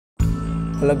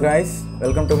Hello guys,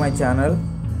 welcome to my channel.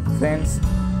 Friends,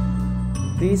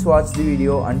 please watch the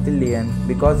video until the end,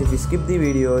 because if you skip the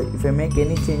video, if I make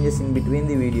any changes in between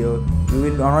the video, you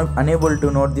will be unable to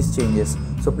note these changes.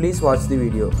 So please watch the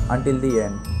video until the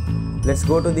end. Let's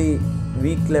go to the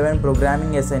week 11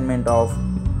 programming assignment of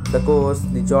the course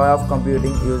The Joy of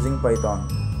Computing Using Python.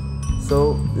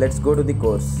 So let's go to the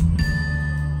course.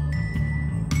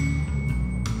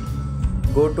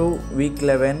 Go to week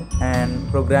 11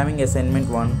 and programming assignment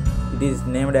 1. It is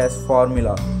named as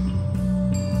formula.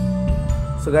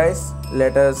 So guys,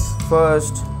 let us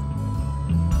first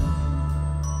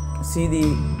see the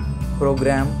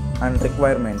program and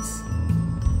requirements.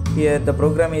 Here the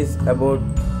program is about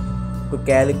to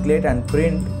calculate and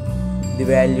print the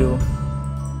value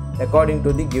according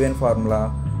to the given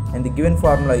formula, and the given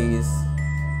formula is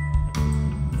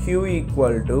q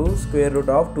equal to square root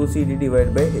of 2cd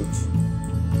divided by h.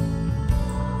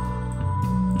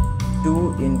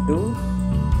 2 into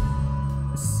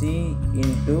c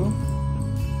into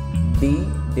d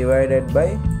divided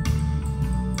by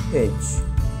h.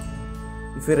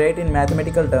 If you write in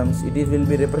mathematical terms, it will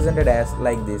be represented as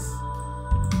like this.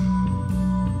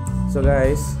 So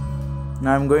guys,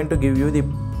 now I am going to give you the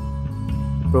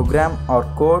program or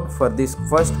code for this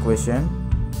first question,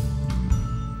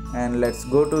 and let's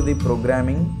go to the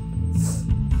programming.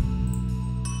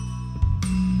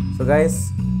 So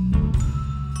guys,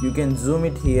 you can zoom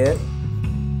it here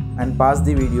and pause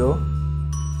the video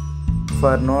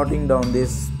for noting down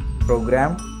this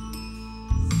program,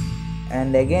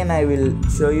 and again I will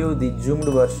show you the zoomed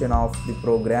version of the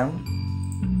program.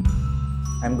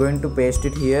 I'm going to paste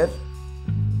it here.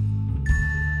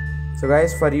 So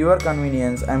guys, for your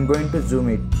convenience, I'm going to zoom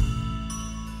it.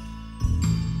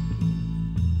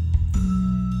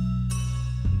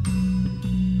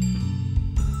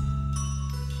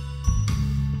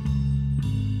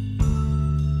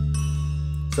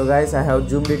 So guys, I have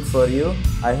zoomed it for you.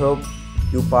 I hope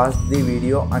you paused the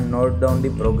video and note down the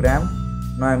program.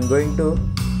 Now I am going to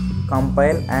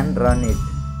compile and run it.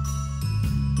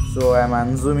 So I am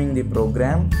unzooming the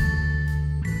program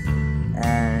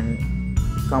and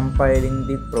compiling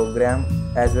the program,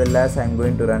 as well as I am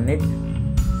going to run it.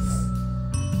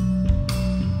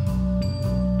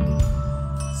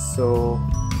 So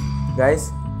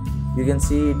guys, you can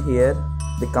see it here.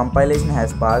 The compilation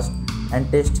has passed, and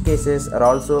test cases are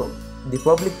also, the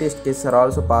public test cases are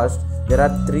also passed. There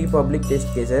are 3 public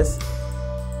test cases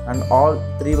and all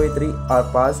 3 by 3 are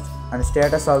passed, and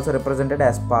status also represented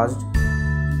as passed.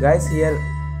 Guys, here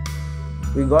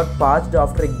we got passed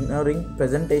after ignoring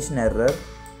presentation error.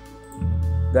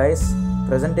 Guys,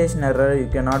 presentation error you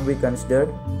cannot be considered.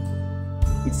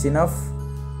 It's enough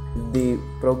if the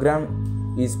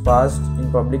program is passed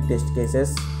in public test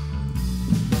cases.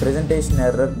 Presentation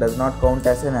error does not count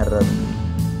as an error.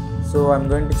 So I'm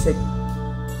going to check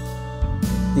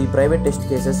the private test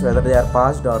cases whether they are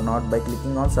passed or not by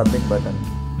clicking on submit button.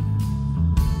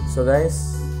 So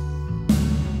guys,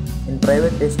 in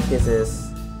private test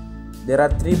cases there are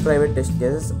 3 private test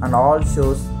cases, and all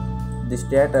shows the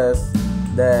status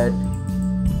that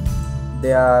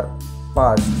they are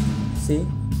passed. See,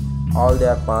 all they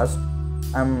are passed.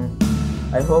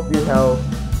 I hope you have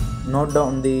noted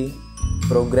down the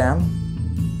program.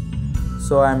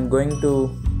 So I am going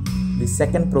to the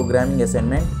second programming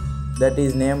assignment, that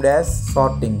is named as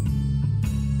sorting.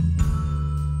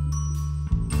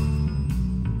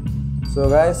 So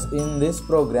guys, in this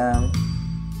program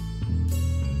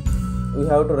we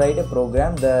have to write a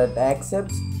program that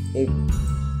accepts a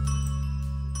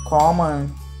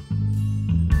common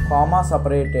comma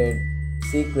separated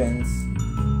sequence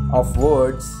of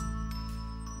words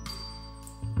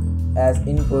as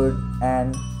input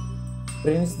and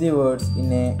prints the words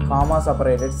in a comma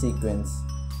separated sequence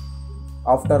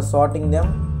after sorting them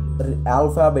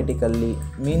alphabetically.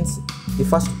 Means the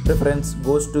first preference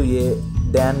goes to A,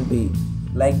 then B,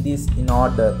 like this in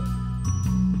order.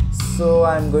 So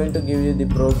I am going to give you the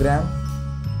program.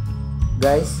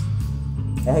 Guys,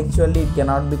 actually it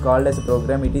cannot be called as a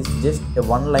program, it is just a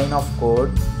one line of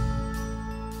code.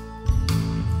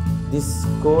 This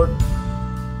code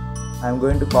I am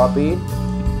going to copy it.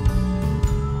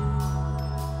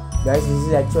 Guys, this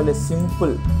is actually a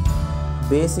simple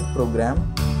basic program.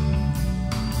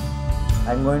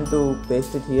 I am going to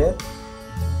paste it here.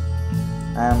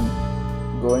 I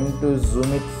am going to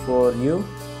zoom it for you.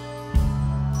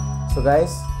 So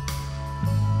guys,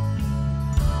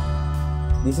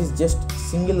 this is just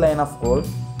single line of code.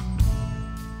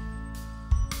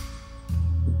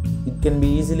 It can be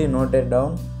easily noted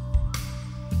down.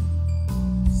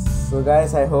 So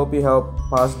guys, I hope you have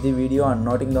paused the video and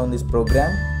noting down this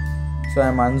program. So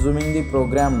I'm unzooming the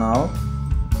program now,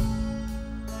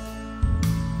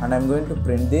 and I'm going to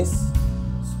print this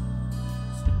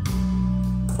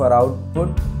for output.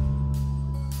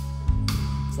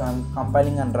 So I'm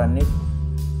compiling and run it.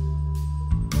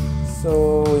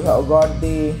 So we have got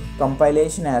the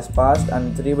compilation has passed,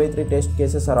 and 3x3 test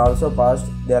cases are also passed.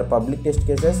 They are public test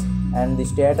cases, and the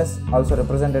status also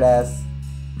represented as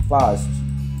passed.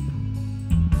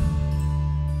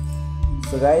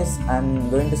 So guys, I'm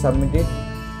going to submit it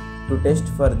to test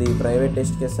for the private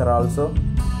test cases are also.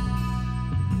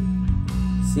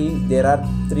 See, there are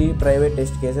 3 private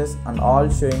test cases and all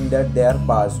showing that they are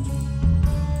passed.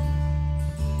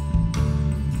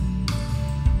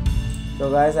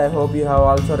 So guys, I hope you have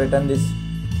also written this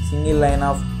single line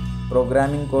of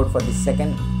programming code for the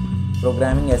second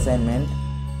programming assignment,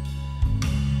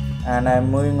 and I am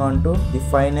moving on to the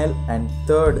final and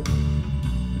third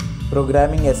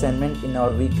programming assignment in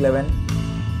our week 11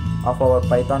 of our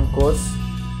Python course.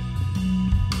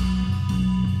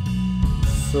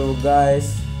 So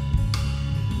guys,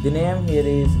 the name here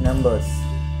is numbers.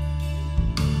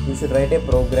 You should write a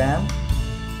program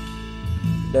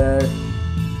that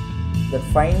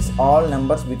finds all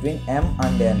numbers between m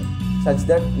and n such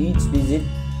that each digit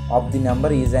of the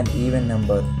number is an even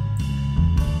number.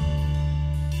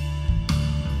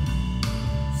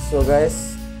 So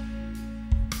guys,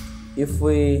 if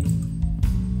we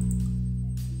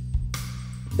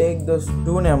take those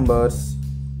two numbers,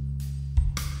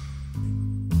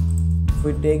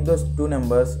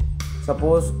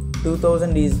 suppose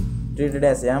 2000 is treated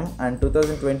as m and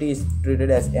 2020 is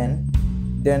treated as n,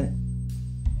 then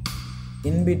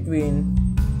in between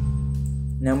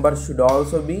numbers should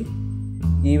also be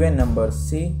even numbers.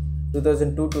 See,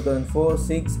 2002, 2004,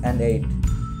 6 and 8.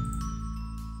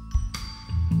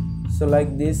 So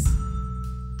like this,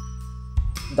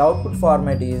 the output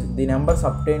format is the numbers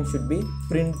obtained should be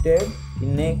printed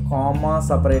in a comma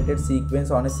separated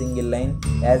sequence on a single line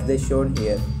as they shown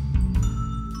here.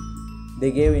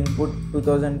 They gave input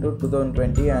 2000 to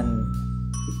 2020 and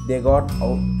they got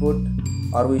output,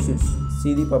 or we should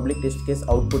see the public test case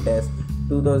output as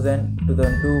 2000,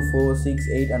 2002, 4, 6,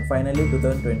 8 and finally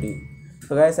 2020.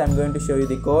 So guys, I'm going to show you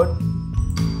the code.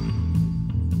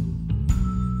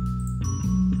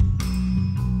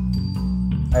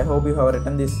 I hope you have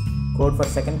written this code for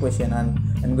second question, and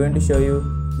I'm going to show you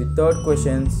the third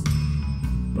question's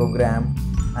program.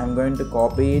 I'm going to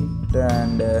copy it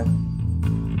and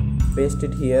paste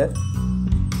it here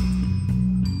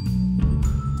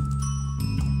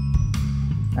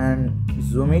and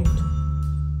zoom it.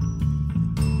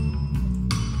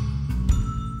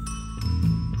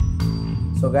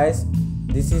 So guys,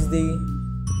 this is the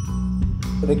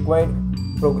required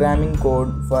programming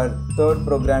code for third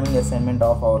programming assignment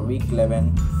of our week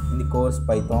 11 in the course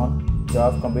Python,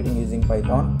 Job Computing using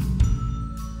Python.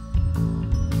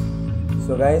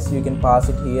 So guys, you can pause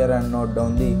it here and note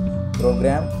down the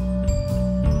program,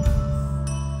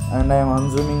 and I am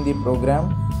unzooming the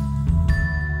program.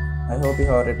 I hope you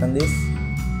have written this.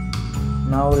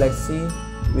 Now let's see,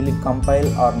 will it compile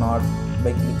or not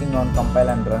by clicking on compile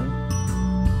and run.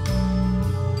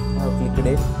 I have clicked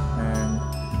it and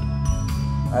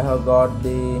I have got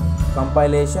the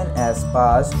compilation as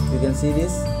passed. You can see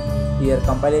this here,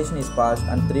 compilation is passed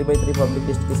and 3x3 public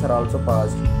test cases are also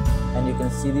passed, and you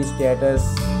can see the status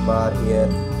bar here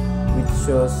which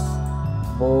shows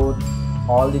both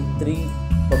all the 3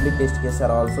 public test cases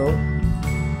are also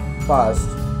passed.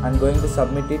 I'm going to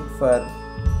submit it for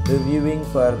reviewing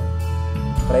for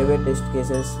private test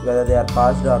cases whether they are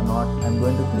passed or not. I'm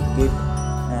going to click it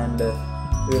and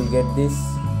we will get this.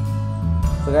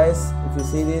 So guys, if you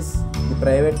see this, the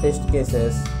private test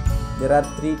cases, there are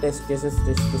 3 test cases,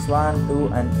 test case 1, 2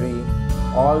 and 3.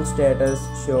 All status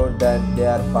showed that they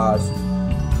are passed.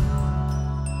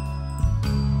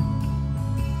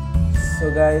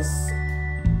 So guys,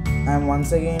 I'm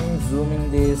once again zooming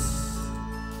this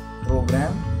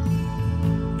program.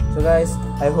 So guys,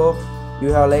 I hope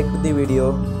you have liked the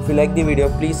video. If you like the video,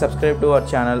 please subscribe to our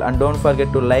channel and don't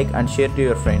forget to like and share to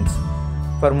your friends.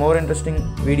 For more interesting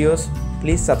videos,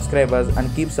 please subscribe us and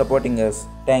keep supporting us.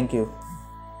 Thank you.